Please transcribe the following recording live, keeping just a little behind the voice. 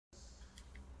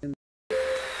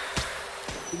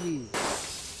please.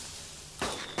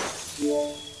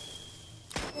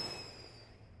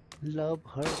 Love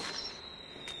hurts.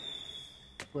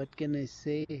 What can I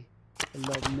say? I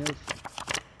love MILF.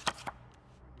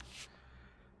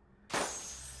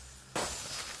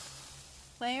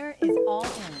 Player is all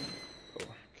in. Oh,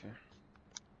 okay.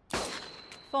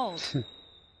 Fold.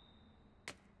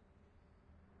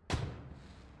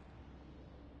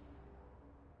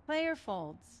 Player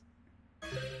folds.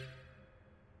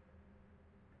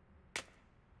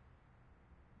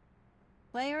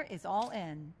 Player is all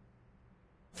in.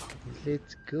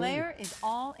 Let's go. Player is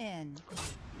all in.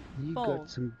 You Fold. got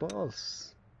some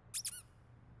balls.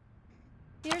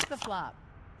 Here's the flop.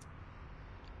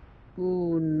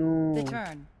 Oh no. The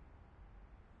turn.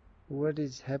 What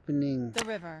is happening? The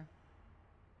river.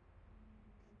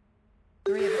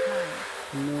 Three of a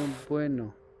kind. No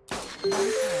bueno. One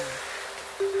pair.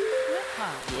 Flip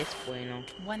flop. Yes, bueno.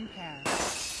 One pair.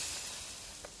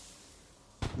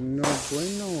 No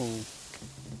bueno.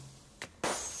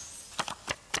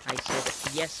 I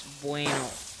said yes, bueno.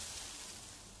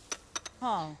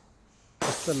 Call.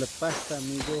 Hasta la pasta,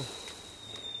 amigo.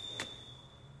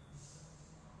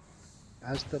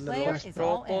 Hasta la Player pasta. is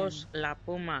all in. Rojos la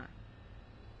puma.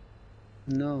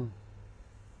 No.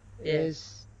 Yeah.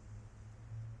 Es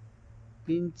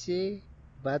pinche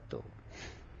vato.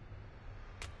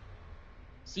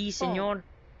 Sí, señor.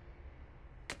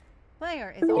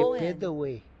 Player is all ¿Qué in. pedo,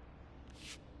 güey?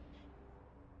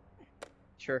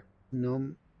 Sure.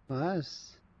 No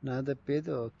más. Nada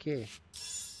pedo, ¿o qué?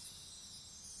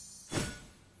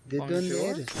 ¿De dónde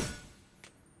Bonjour. eres?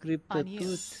 On you.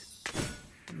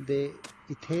 CryptoTooth. ¿De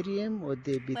Ethereum o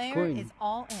de Player is Bitcoin?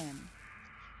 all in.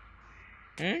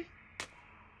 Hmm?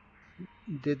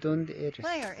 ¿De dónde eres?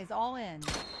 Player is all in.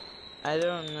 I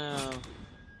don't know.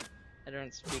 I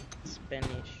don't speak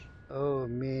Spanish. Oh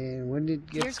man, when it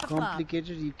Here's gets the flop.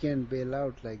 complicated, you can't bail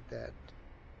out like that.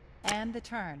 And the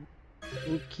turn.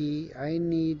 Okay, I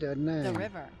need a The 9.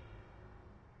 river.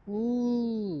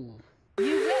 Ooh,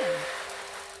 You win.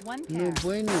 One pair. no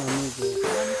bueno, amigo.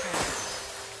 One pair.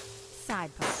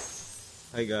 Side pot.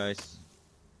 Hi guys.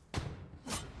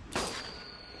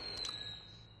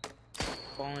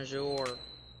 Bonjour.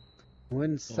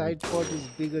 When side pot is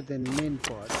bigger than main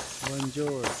pot.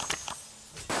 Bonjour.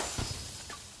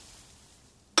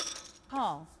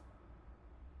 Call.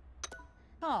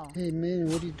 Call. Hey man,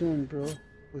 what are you doing, bro?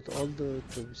 With all the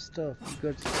stuff, you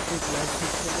got to take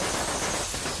license for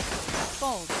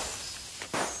Fold.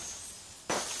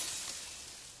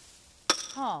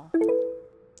 Call.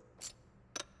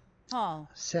 Call.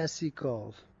 that? Sassy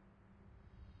call.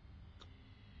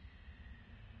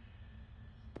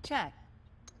 Check.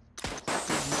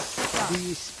 Do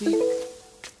you speak?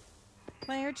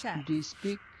 Player checks. Do you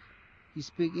speak? You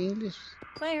speak English?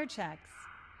 Player checks.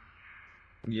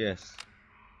 Yes.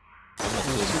 No,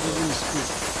 she doesn't speak.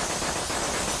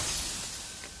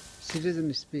 She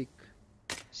doesn't speak.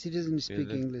 She doesn't speak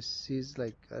Really? English. She's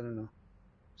like, I don't know,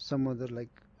 some other like,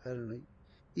 I don't know,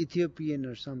 Ethiopian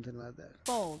or something like that.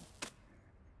 Fold.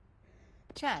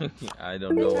 Check. I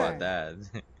don't know Return. about that.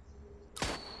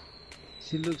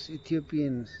 She looks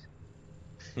Ethiopian.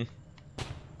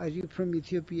 Are you from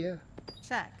Ethiopia,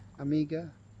 Check.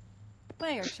 amiga?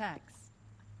 Player checks.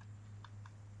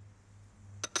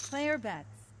 Player bets.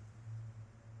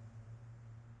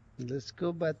 Let's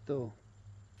go, Bato.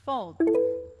 Fold.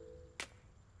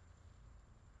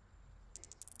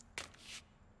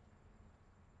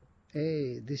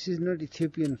 Hey, this is not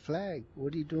Ethiopian flag.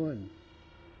 What are you doing?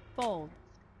 Fold.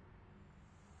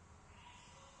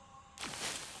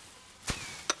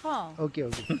 Call. Okay,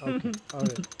 okay, okay. All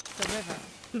right. The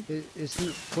river. It's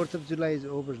 4th of July is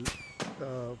over.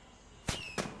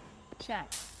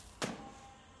 Check.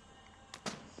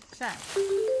 Check.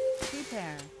 Two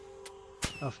pair.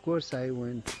 Of course I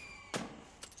win.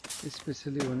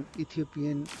 Especially when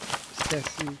Ethiopian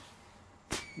sassy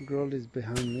girl is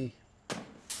behind me.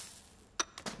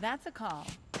 That's a call.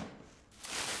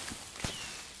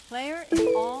 Player is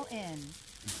all in.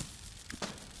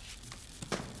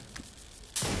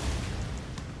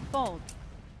 Fold.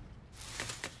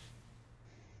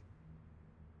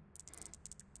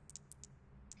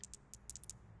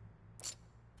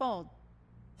 Fold.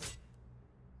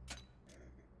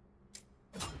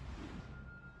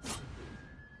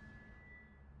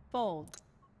 Fold.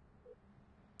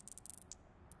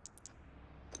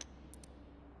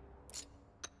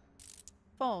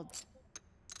 Fold.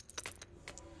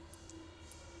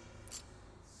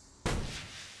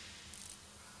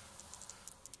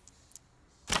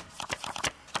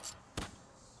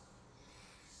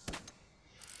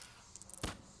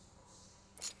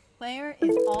 Player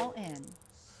is all in.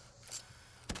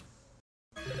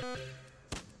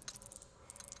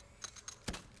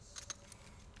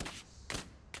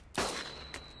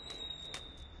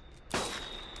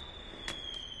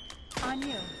 On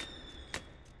you.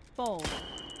 Fold.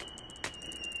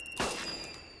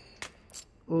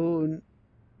 Oh,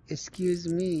 excuse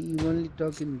me, you only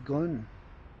talk in gun.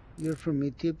 You're from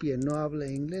Ethiopia, no habla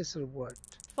English or what?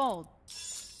 Fold.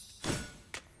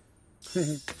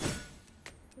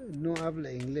 No habla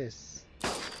English.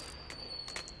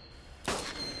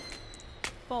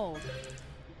 Fold.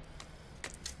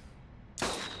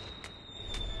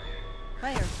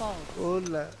 Player fold.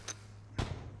 Hola.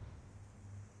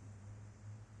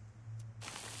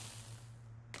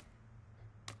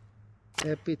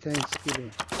 Happy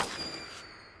Thanksgiving.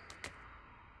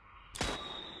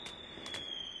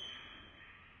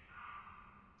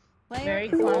 Player Merry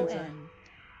is all Kwanzaa. in.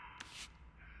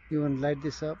 You want to light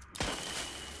this up?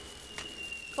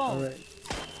 Fold. Alright.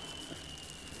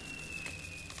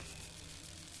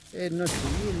 Hey, not to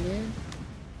you, man.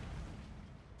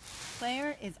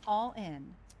 Player is all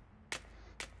in.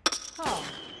 Call.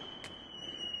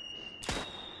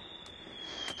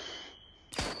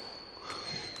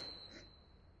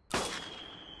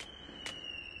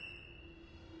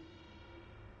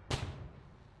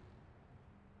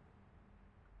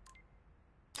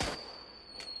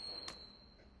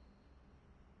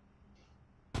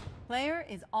 Player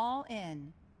is all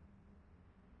in.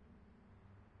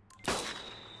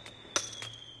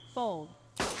 Fold.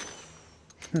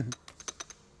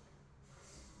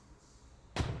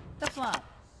 The flop.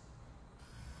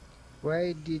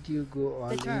 Why did you go all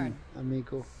in, turn.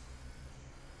 amigo?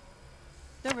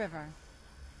 The river.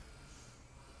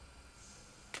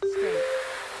 Straight.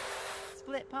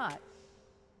 Split pot.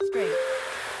 Straight.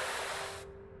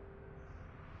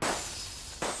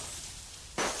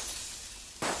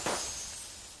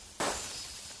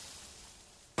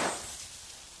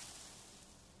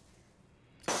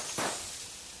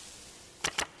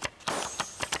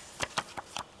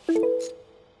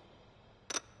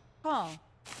 Call.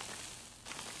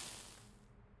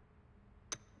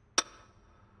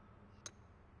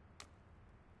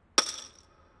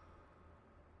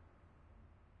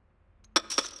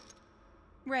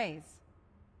 Raise.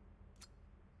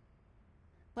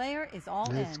 Player is all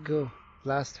Let's in. go.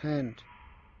 Last hand.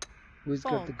 Who's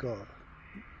got Fold. the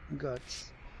guts?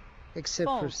 Except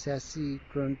for Fold. sassy,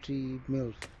 grunty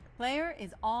MILF. Player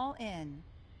is all in.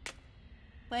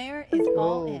 Player is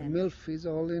all Oh, in. MILF is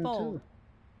all in Fold. too.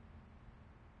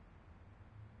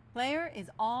 Player is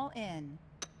all in.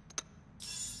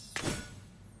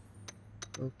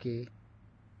 Okay.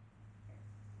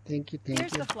 Thank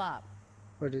Here's you. the flop.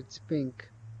 But it's pink.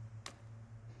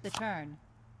 The turn.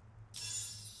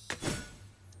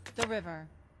 The river.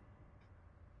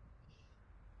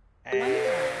 One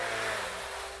card.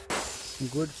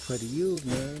 Good for you,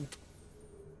 man.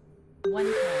 One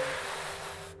card.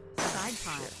 Side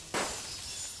pot.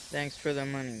 Thanks for the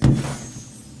money.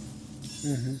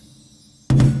 Mm-hmm.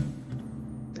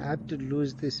 I have to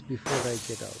lose this before I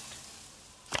get out.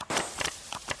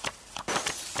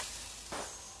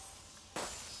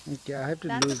 Okay, I have to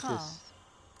That's a lose call. this.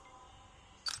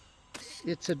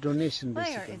 It's a donation, Player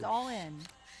basically. is all in.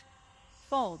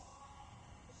 Fold.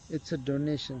 It's a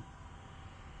donation.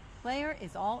 Player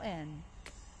is all in.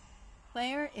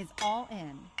 Player is all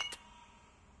in.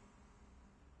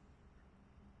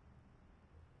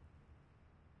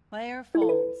 Player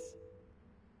folds.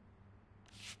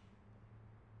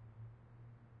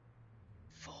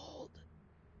 Fold.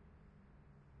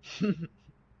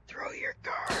 Throw your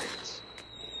cards.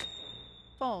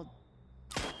 Fold.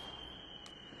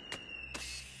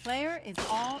 Player is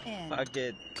all in. Fuck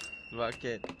it. Fuck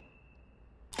it.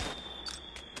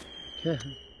 The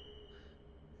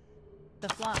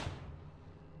flop.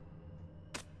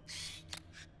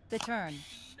 The turn.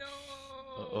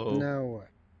 Uh-oh. Now what?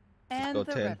 And go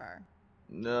the 10. river.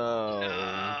 No.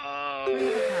 Three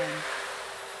of a kind.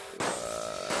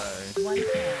 Why? One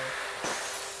pair.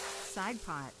 Side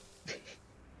pot.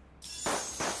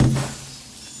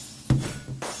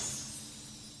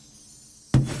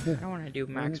 I don't want to do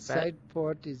One max bet. side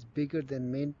pot is bigger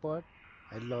than main pot.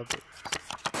 I love it.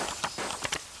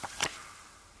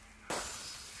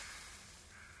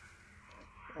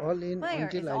 All in Player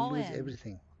until is I all lose in.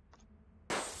 everything.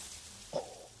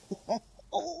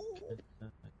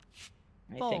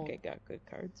 I Fold. think I got good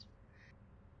cards.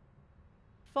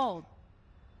 Fold.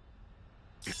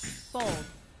 Fold.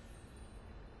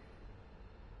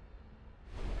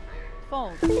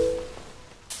 Fold.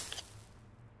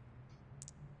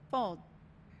 Fold.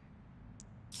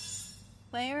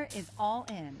 Player is all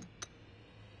in.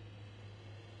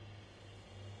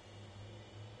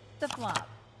 The flop.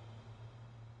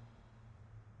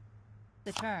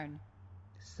 The turn.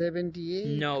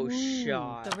 78. No Ooh,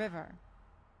 shot. The river.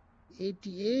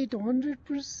 88,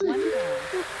 100%. One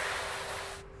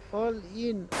call. All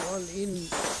in, all in.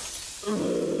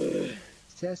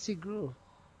 Sassy Grow.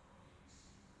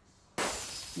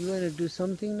 You want to do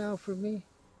something now for me?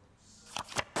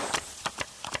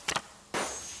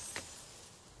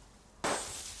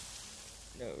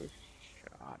 No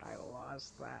shot. I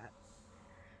lost that.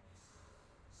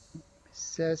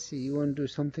 Sassy, you want to do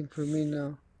something for me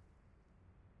now?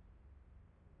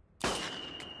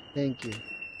 Thank you.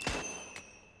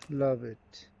 Love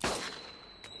it. Why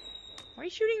are you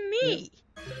shooting me?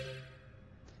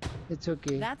 It's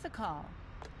okay. That's a call.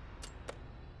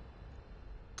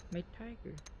 My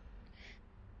tiger.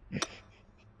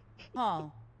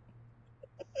 Call.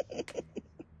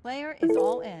 Player is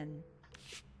all in.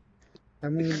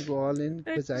 I'm going to go all in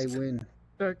because I win.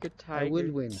 Like a tiger. I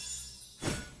will win.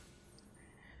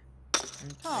 I'm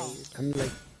Call. tired. I'm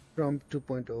like Trump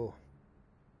 2.0.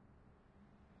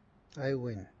 I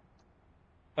win.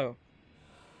 Oh.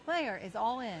 Player is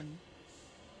all in.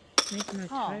 Make my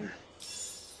Call. tiger.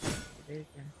 There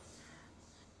again.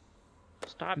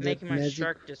 Stop That making my magic-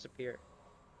 shark disappear.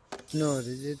 No,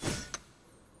 it's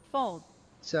Fold.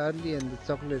 Charlie and the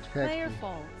Chocolate Player Factory.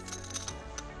 folds.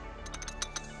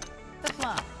 The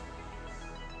flop.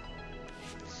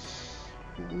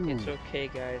 Ooh. It's okay,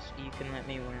 guys. You can let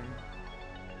me win.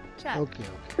 Check. Okay,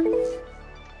 okay.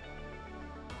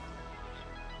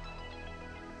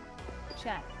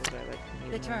 Check. Because I like to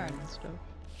The need turn. and stuff.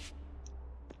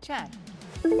 Check.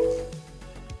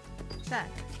 Check.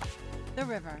 The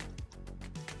river.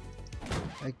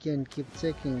 I can keep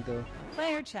checking though.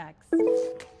 Player checks.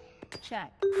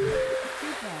 Check. Two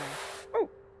pair. Oh.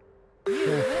 You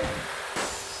win.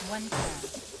 One pair.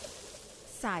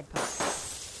 Side pot.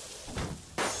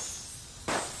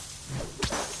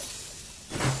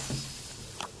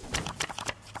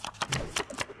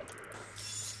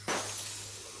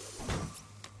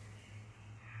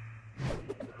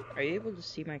 Are you able to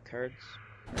see my cards?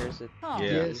 Or is it Call.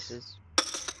 Yeah. pieces?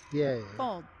 Yeah, yeah.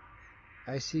 Fold.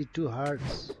 I see 2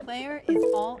 hearts. Player is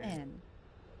all in.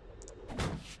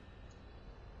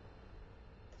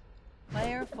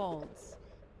 Player folds.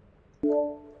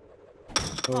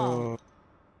 Call.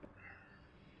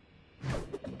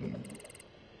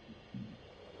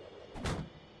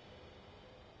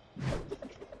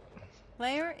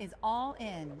 Player is all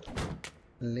in.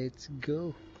 Let's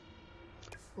go.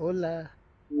 Hola.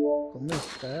 ¿Cómo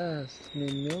estás, mi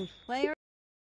milf? Player